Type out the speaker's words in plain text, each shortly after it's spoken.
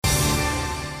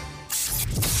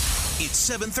It's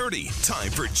 7:30. Time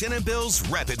for Jen and Bill's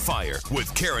Rapid Fire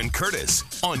with Karen Curtis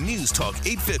on News Talk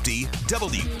 850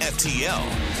 WFTL.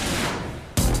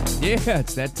 Yeah,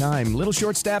 it's that time. Little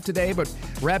short staff today, but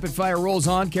Rapid Fire rolls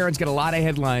on. Karen's got a lot of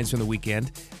headlines from the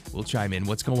weekend. We'll chime in.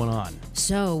 What's going on?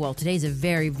 So, today's a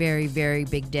very, very, very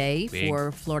big day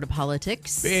for Florida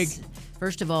politics. Big.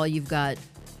 First of all, you've got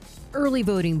early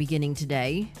voting beginning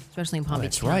today, especially in Palm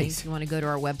Beach County. Right. If you want to go to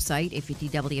our website,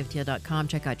 850WFTL.com,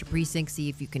 check out your precinct, see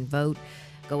if you can vote.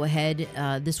 Go ahead.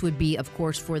 This would be, of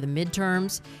course, for the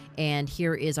midterms. And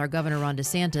here is our Governor, Ron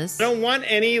Desantis. Don't want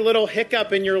any little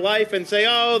hiccup in your life and say,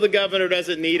 oh, the governor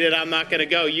doesn't need it, I'm not going to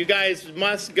go. You guys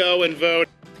must go and vote.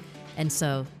 And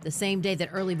so the same day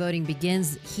that early voting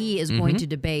begins, he is going to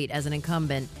debate as an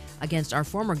incumbent against our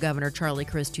former governor, Charlie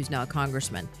Crist, who's now a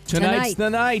congressman. Tonight's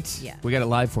the night. Yeah. We got it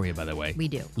live for you, by the way. We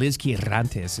do. Liz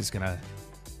Quirantes is going to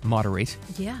moderate.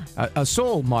 Yeah. A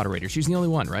sole moderator. She's the only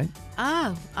one, right?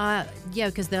 Yeah,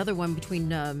 because the other one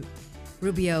between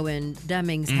Rubio and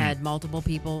Demings had multiple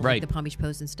people, Right. like the Palm Beach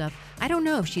Post and stuff. I don't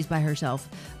know if she's by herself,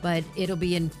 but it'll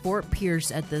be in Fort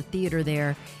Pierce at the theater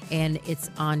there, and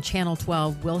it's on Channel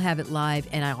 12. We'll have it live,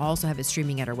 and I also have it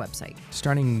streaming at our website.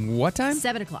 Starting what time?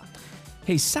 7 o'clock.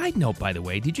 Hey, side note, by the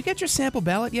way, did you get your sample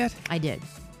ballot yet? I did.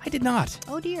 I did not.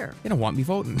 Oh, dear. They don't want me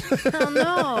voting.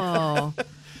 Oh, no.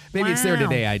 Maybe it's there Wow.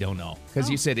 today. I don't know.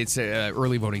 Because you said it's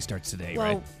early voting starts today,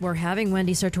 Well, right? we're having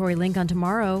Wendy Sartori-Link on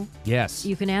tomorrow. Yes.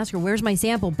 You can ask her, where's my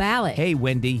sample ballot? Hey,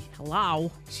 Wendy.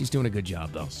 Hello. She's doing a good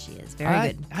job, though. She is very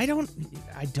good. I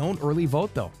don't early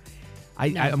vote, though.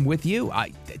 I'm with you.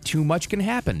 Too much can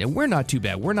happen, and we're not too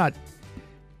bad. We're not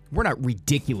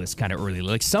ridiculous kind of early.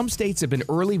 Like some states have been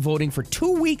early voting for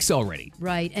 2 weeks already.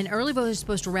 Right, and early voting is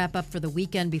supposed to wrap up for the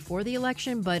weekend before the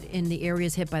election, but in the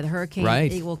areas hit by the hurricane,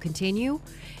 Right. it will continue.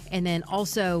 And then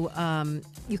also,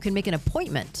 you can make an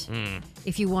appointment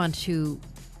if you want to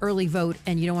early vote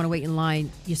and you don't want to wait in line.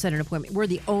 You set an appointment. We're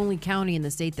the only county in the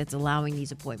state that's allowing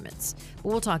these appointments. But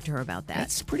we'll talk to her about that.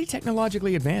 That's pretty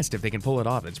technologically advanced if they can pull it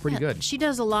off. It's pretty good. She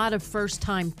does a lot of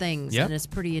first-time things, Yep. and it's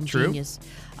pretty ingenious.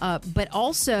 But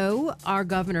also, our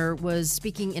governor was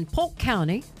speaking in Polk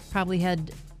County, probably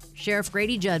had Sheriff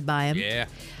Grady Judd by him.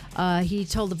 Yeah. He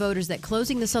told the voters that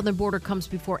closing the southern border comes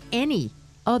before any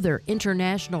other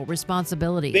international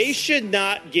responsibilities. They should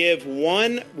not give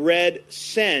 1 red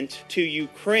cent to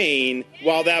Ukraine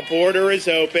while that border is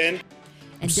open.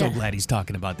 I'm so glad he's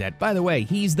talking about that. By the way,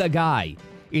 he's the guy.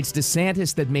 It's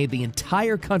DeSantis that made the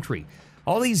entire country,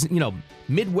 all these,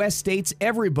 Midwest states,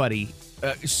 everybody,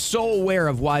 so aware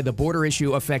of why the border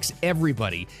issue affects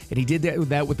everybody. And he did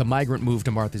that with the migrant move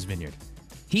to Martha's Vineyard.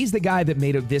 He's the guy that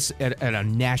made this a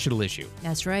national issue.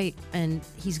 That's right. And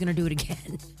he's going to do it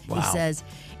again, Wow. he says.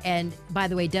 And by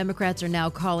the way, Democrats are now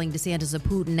calling DeSantis a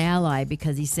Putin ally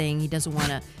because he's saying he doesn't want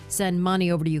to send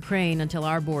money over to Ukraine until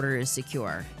our border is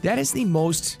secure. That is the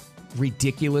most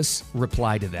ridiculous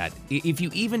reply to that. If you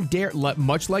even dare,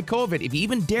 much like COVID, if you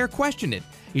even dare question it,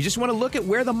 you just want to look at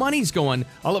where the money's going,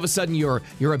 all of a sudden you're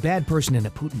a bad person and a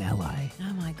Putin ally.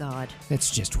 Oh, my God. That's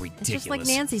just ridiculous. It's just like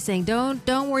Nancy saying,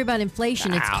 don't worry about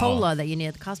inflation. It's COLA that you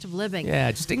need, the cost of living.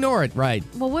 Yeah, just ignore it, right.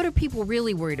 Well, what are people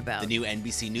really worried about? The new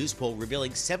NBC News poll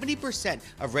revealing 70%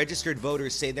 of registered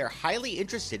voters say they're highly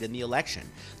interested in the election,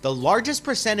 the largest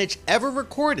percentage ever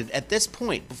recorded at this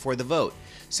point before the vote,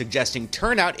 suggesting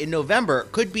turnout in November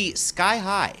could be sky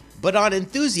high. But on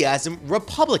enthusiasm,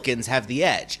 Republicans have the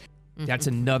edge. That's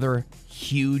another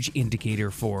huge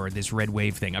indicator for this red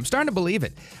wave thing. I'm starting to believe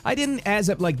it. I didn't, as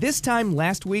of like this time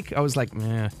last week, I was like,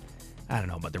 I don't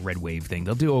know about the red wave thing.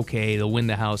 They'll do okay. They'll win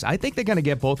the House. I think they're going to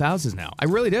get both houses now. I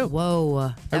really do.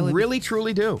 Whoa. I really,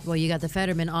 truly do. Well, you got the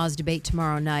Fetterman-Oz debate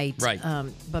tomorrow night. Right.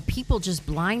 But people just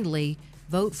blindly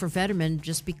vote for Fetterman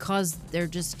just because they're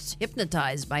just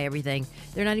hypnotized by everything.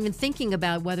 They're not even thinking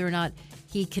about whether or not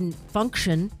he can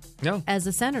function as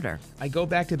a senator. I go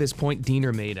back to this point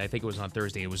Diener made, I think it was on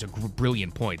Thursday. It was a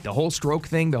brilliant point. The whole stroke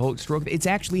thing, it's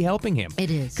actually helping him. It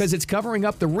is. Because it's covering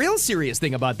up the real serious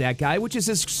thing about that guy, which is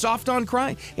his soft on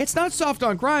crime. It's not soft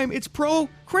on crime, it's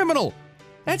pro-criminal.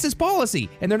 That's his policy.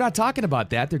 And they're not talking about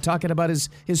that. They're talking about his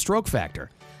stroke factor.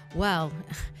 Well,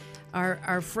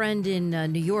 our friend in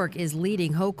New York is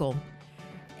leading Hochul.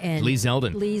 And Lee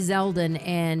Zeldin. Lee Zeldin,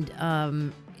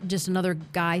 and just another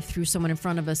guy threw someone in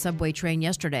front of a subway train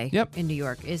yesterday in New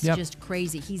York. It's just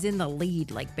crazy. He's in the lead,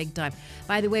 like, big time.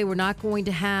 By the way, we're not going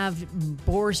to have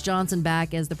Boris Johnson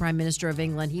back as the Prime Minister of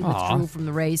England. He withdrew from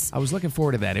the race. I was looking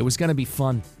forward to that. It was going to be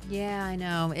fun. Yeah, I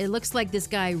know. It looks like this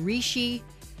guy, Rishi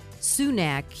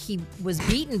Sunak, he was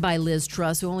beaten by Liz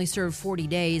Truss, who only served 40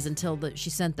 days until she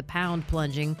sent the pound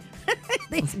plunging.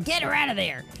 They said, get her out of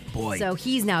there. Boy. So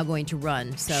he's now going to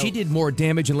run. So she did more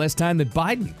damage in less time than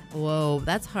Biden. Whoa,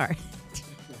 that's hard.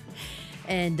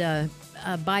 And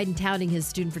Biden touting his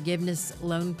student forgiveness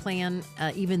loan plan,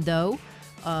 even though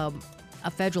a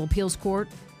federal appeals court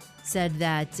said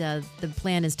that the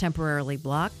plan is temporarily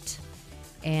blocked.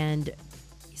 And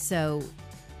so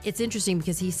it's interesting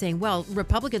because he's saying, well,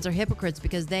 Republicans are hypocrites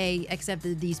because they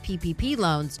accepted these PPP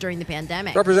loans during the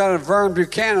pandemic. Representative Vern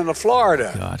Buchanan of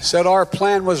Florida said our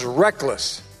plan was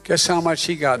reckless. Guess how much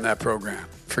he got in that program?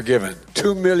 Forgiven.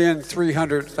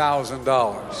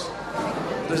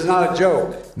 $2,300,000. This is not a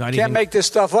joke. Can't make this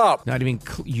stuff up. Not even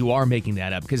you are making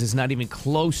that up because it's not even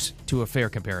close to a fair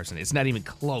comparison. It's not even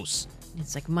close.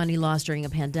 It's like money lost during a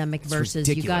pandemic versus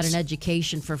ridiculous. You got an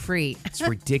education for free. It's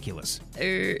ridiculous.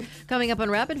 Coming up on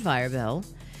Rapid Fire, Bill,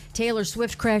 Taylor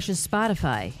Swift crashes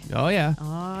Spotify. Oh, yeah.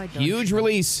 Huge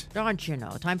release. Don't you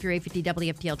know? Time for your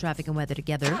 850 WFTL traffic and weather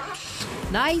together.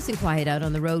 Nice and quiet out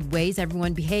on the roadways.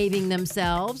 Everyone behaving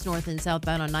themselves. North and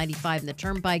southbound on 95 and the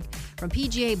Turnpike. From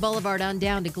PGA Boulevard on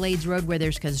down to Glades Road where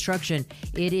there's construction.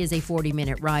 It is a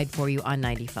 40-minute ride for you on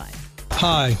 95.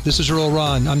 Hi, this is Earl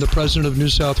Ron. I'm the president of New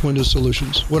South Window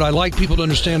Solutions. What I like people to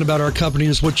understand about our company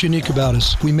is what's unique about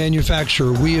us. We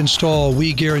manufacture, we install,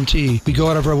 we guarantee. We go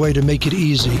out of our way to make it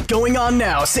easy. Going on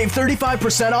now. Save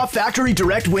 35% off factory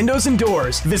direct windows and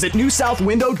doors. Visit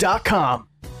newsouthwindow.com.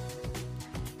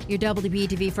 Your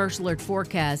WBTV First Alert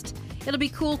forecast. It'll be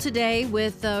cool today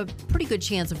with a pretty good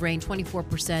chance of rain,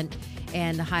 24%.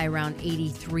 And the high around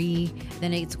 83.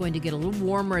 Then it's going to get a little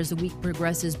warmer as the week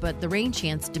progresses, but the rain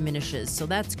chance diminishes, so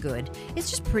that's good. It's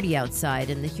just pretty outside,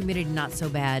 and the humidity not so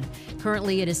bad.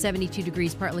 Currently, it is 72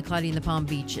 degrees, partly cloudy in the Palm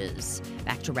Beaches.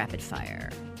 Back to Rapid Fire.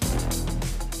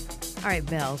 All right,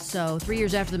 Bill. So 3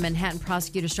 years after the Manhattan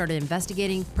prosecutors started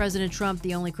investigating President Trump,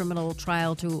 the only criminal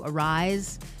trial to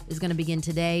arise is going to begin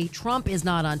today. Trump is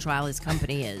not on trial. His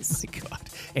company is. Oh, my God.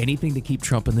 Anything to keep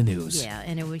Trump in the news. Yeah,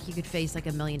 and he could face like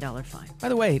 $1 million fine. By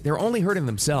the way, they're only hurting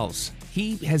themselves.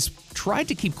 He has tried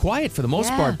to keep quiet for the most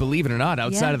part, believe it or not,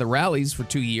 outside of the rallies for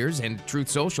 2 years and Truth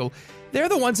Social. They're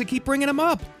the ones that keep bringing him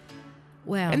up.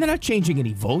 Well, and they're not changing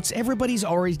any votes. Everybody's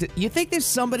always... You think there's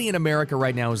somebody in America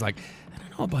right now who's like, I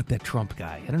don't know about that Trump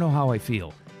guy. I don't know how I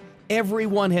feel.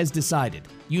 Everyone has decided.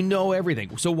 You know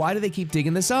everything. So why do they keep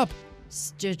digging this up?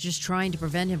 Just trying to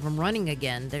prevent him from running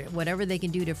again. Whatever they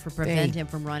can do to prevent him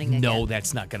from running again. No,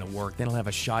 that's not going to work. They don't have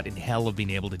a shot in hell of being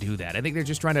able to do that. I think they're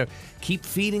just trying to keep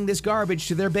feeding this garbage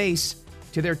to their base,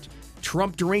 to their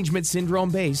Trump derangement syndrome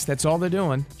base. That's all they're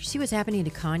doing. Did you see what's happening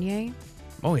to Kanye?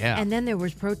 Oh, yeah. And then there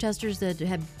was protesters that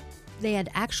had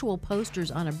actual posters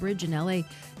on a bridge in L.A.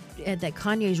 That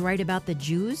Kanye's right about the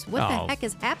Jews. What the heck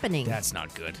is happening? That's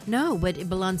not good. No, but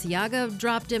Balenciaga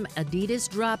dropped him. Adidas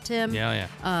dropped him. Yeah.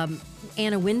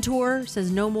 Anna Wintour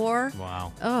says no more.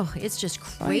 Wow. Oh, it's just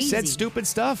crazy. Well, he said stupid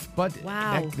stuff, but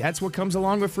that's what comes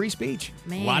along with free speech.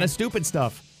 Man. A lot of stupid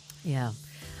stuff. Yeah.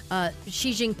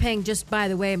 Xi Jinping, just by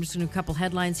the way, I'm just going to do a couple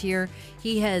headlines here.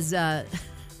 He has...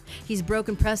 He's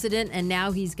broken precedent, and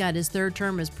now he's got his third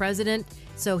term as president.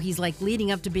 So he's like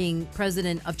leading up to being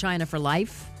president of China for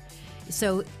life.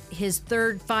 So his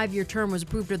third 5-year term was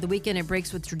approved over the weekend. It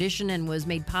breaks with tradition and was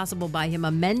made possible by him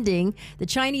amending the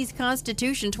Chinese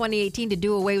Constitution 2018 to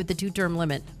do away with the 2-term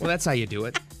limit. Well, that's how you do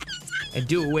it. And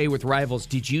do away with rivals.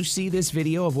 Did you see this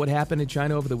video of what happened in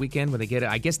China over the weekend when they get,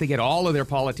 I guess they get all of their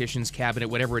politicians, cabinet,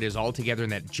 whatever it is, all together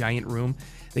in that giant room?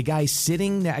 The guy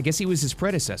sitting, I guess he was his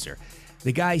predecessor.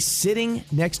 The guy sitting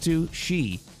next to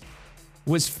Xi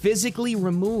was physically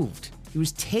removed. He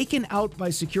was taken out by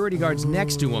security guards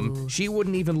next to him. Xi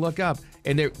wouldn't even look up.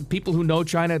 And there people who know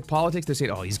China politics, they say,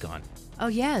 oh, he's gone. Oh,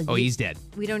 yeah. Oh, he's dead.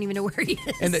 We don't even know where he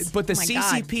is. But the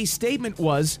CCP statement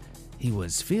was, he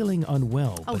was feeling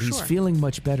unwell, but he's feeling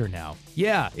much better now.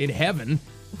 Yeah, in heaven.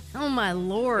 Oh, my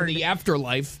Lord. In the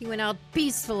afterlife. He went out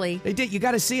peacefully. They did. You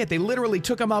got to see it. They literally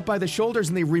took him out by the shoulders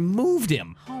and they removed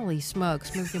him. Holy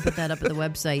smokes. Maybe we can put that up at the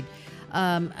website.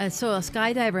 So a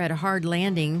skydiver had a hard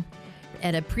landing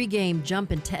at a pregame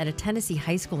jump at a Tennessee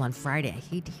high school on Friday.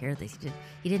 I hate to hear this.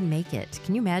 He didn't make it.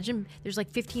 Can you imagine? There's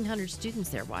like 1,500 students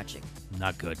there watching.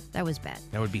 Not good. That was bad.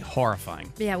 That would be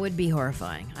horrifying. Yeah, it would be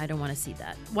horrifying. I don't want to see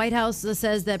that. White House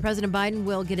says that President Biden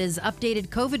will get his updated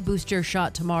COVID booster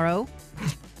shot tomorrow.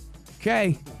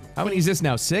 Okay. How many is this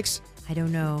now? 6? I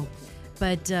don't know.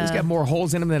 But he's got more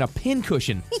holes in him than a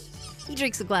pincushion. He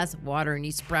drinks a glass of water and he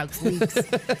sprouts leaks.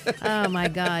 Oh, my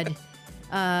God.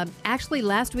 Actually,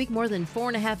 last week, more than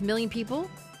 4.5 million people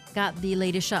got the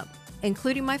latest shot,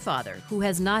 including my father, who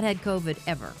has not had COVID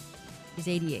ever. He's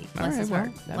 88. All right,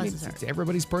 well, I mean, it's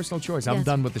everybody's personal choice. I'm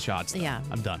done with the shots. Though. Yeah.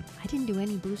 I'm done. I didn't do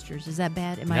any boosters. Is that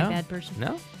bad? Am I a bad person?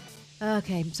 No.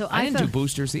 Okay, so I didn't do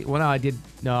boosters. Well, no, I did.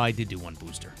 No, I did do one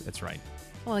booster. That's right.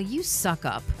 Well, you suck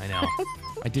up. I know.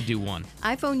 I did do one.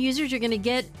 iPhone users are going to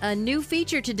get a new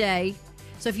feature today.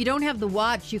 So if you don't have the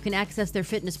watch, you can access their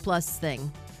Fitness Plus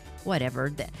thing.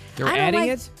 Whatever. They're adding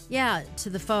it? Yeah,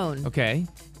 to the phone. Okay.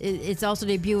 It's also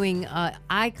debuting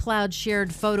iCloud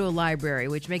shared photo library,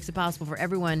 which makes it possible for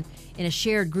everyone in a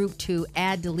shared group to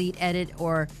add, delete, edit,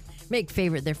 or make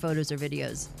favorite their photos or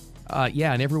videos.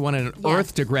 Yeah, and everyone on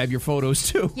Earth to grab your photos,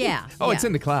 too. Yeah. It's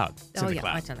in the cloud. It's in the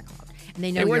cloud. And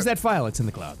they know where's that file? It's in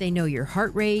the cloud. They know your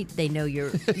heart rate. They know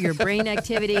your brain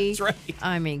activity. That's right.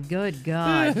 I mean, good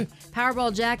God.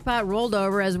 Powerball jackpot rolled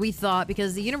over as we thought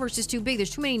because the universe is too big. There's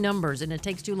too many numbers, and it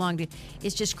takes too long to.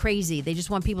 It's just crazy. They just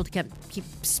want people to keep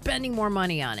spending more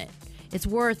money on it. It's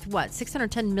worth what?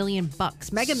 $610 million.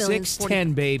 Mega Millions.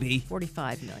 610, baby.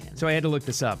 45 million. So I had to look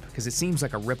this up because it seems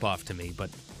like a ripoff to me, but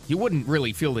you wouldn't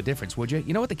really feel the difference, would you?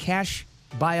 You know what the cash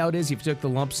buyout is if you took the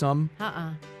lump sum?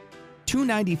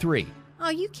 $293. Oh,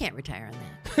 you can't retire on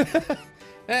that.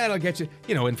 That'll get you.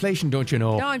 You know, inflation, don't you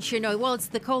know? Don't you know? Well, it's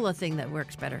the COLA thing that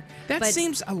works better. That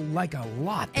seems like a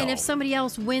lot, though. And if somebody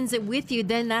else wins it with you,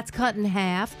 then that's cut in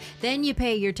half. Then you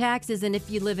pay your taxes, and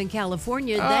if you live in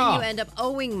California, then you end up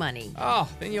owing money. Oh,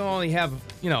 then you only have,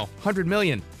 $100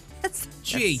 million. That's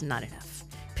not enough.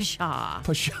 Pshaw.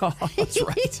 That's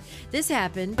right. This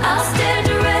happened. I'll stare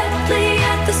directly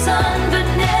at the sun,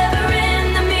 but never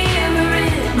in the mirror.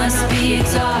 It must be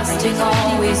exhausting,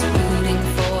 always rooting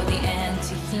for the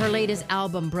anti. Her latest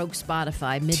album broke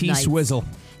Spotify midnight. T-Swizzle.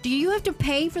 Do you have to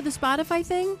pay for the Spotify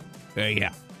thing?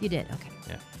 Yeah. You did? Okay.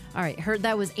 Yeah. All right. Heard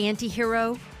that was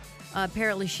Anti-Hero.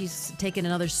 Apparently, she's taken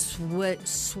another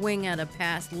swing at a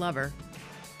past lover.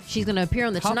 She's going to appear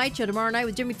on The Tonight Show tomorrow night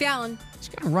with Jimmy Fallon. She's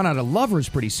going to run out of lovers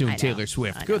pretty soon, Taylor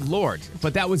Swift. Good Lord.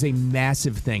 But that was a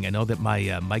massive thing. I know that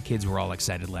my kids were all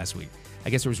excited last week. I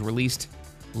guess it was released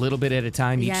a little bit at a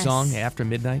time, each song after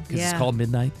midnight, because it's called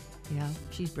Midnight. Yeah,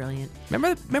 she's brilliant.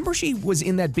 Remember she was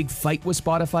in that big fight with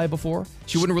Spotify before?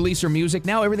 She wouldn't release her music.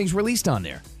 Now everything's released on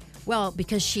there. Well,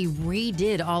 because she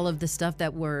redid all of the stuff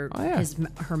that were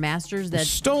her masters that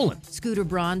stolen. Scooter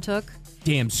Braun took.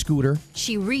 Damn Scooter.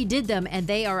 She redid them, and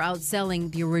they are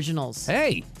outselling the originals.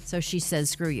 Hey. So she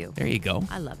says, screw you. There you go.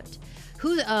 I love it.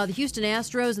 The Houston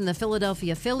Astros and the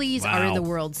Philadelphia Phillies are in the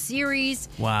World Series.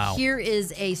 Wow. Here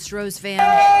is a Stros fan.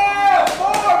 Yeah,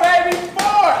 4, baby, 4.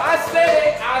 I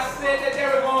said that they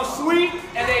were going to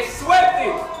sweep, and they swept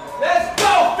it. Let's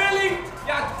go, Philly.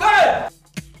 Y'all done.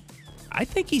 I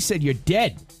think he said you're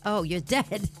dead. Oh, you're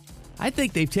dead. I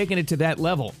think they've taken it to that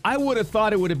level. I would have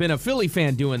thought it would have been a Philly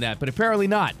fan doing that, but apparently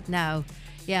not. No.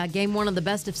 Yeah, Game 1 of the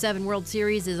Best of 7 World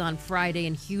Series is on Friday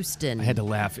in Houston. I had to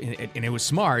laugh, and it was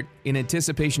smart. In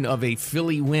anticipation of a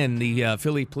Philly win, the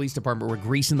Philly Police Department were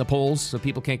greasing the poles so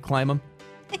people can't climb them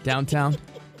downtown.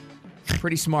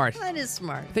 Pretty smart. That is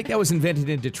smart. I think that was invented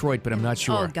in Detroit, but I'm not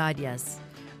sure. Oh, God, yes.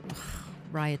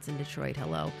 Riots in Detroit,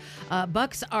 hello.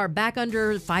 Bucks are back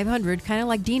under 500, kind of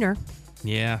like Diener.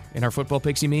 Yeah. In our football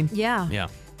picks, you mean? Yeah. Yeah.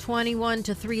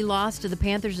 21-3 loss to the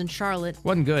Panthers in Charlotte.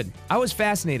 Wasn't good. I was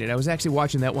fascinated. I was actually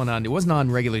watching that one it wasn't on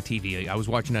regular TV. I was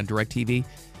watching on DirecTV.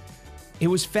 It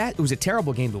was a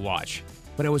terrible game to watch,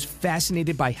 but I was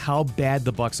fascinated by how bad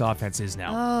the Bucs offense is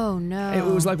now. Oh, no. It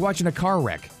was like watching a car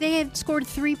wreck. They had scored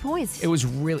 3 points. It was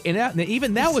really, and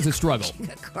even that was a struggle.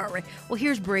 A car wreck. Well,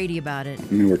 here's Brady about it.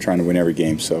 I mean, we're trying to win every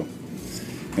game, so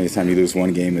anytime you lose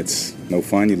one game, it's no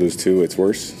fun. You lose two, it's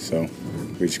worse. So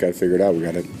we just got to figure it out. We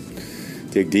got to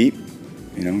dig deep,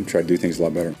 try to do things a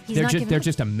lot better. They're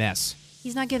just a mess.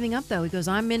 He's not giving up, though. He goes,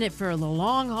 I'm in it for the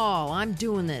long haul. I'm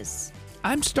doing this.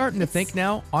 I'm starting to think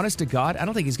now, honest to God, I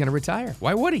don't think he's going to retire.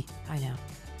 Why would he? I know.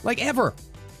 Like ever.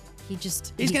 He's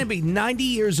going to be 90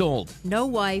 years old. No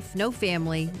wife, no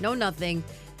family, no nothing.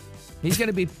 He's going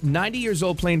to be 90 years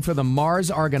old playing for the Mars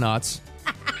Argonauts,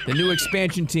 the new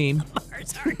expansion team.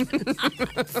 Mars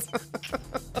Argonauts.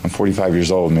 I'm 45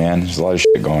 years old, man. There's a lot of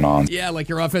shit going on. Yeah, like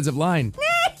your offensive line.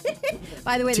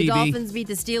 By the way, the TV. Dolphins beat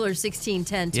the Steelers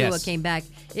 16-10. Tua came back.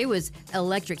 It was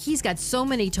electric. He's got so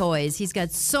many toys. He's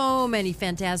got so many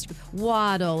fantastic.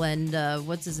 Waddle and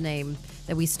what's his name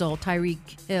that we stole?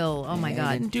 Tyreek Hill. Oh, my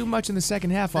God. Didn't do much in the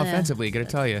second half offensively, got to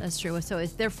tell you. That's true. So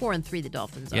they're 4-3, the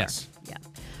Dolphins are. Yes. Yeah.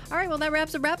 All right, well, that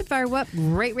wraps up Rapid Fire. What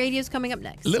great radio's coming up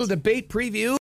next? A little debate preview.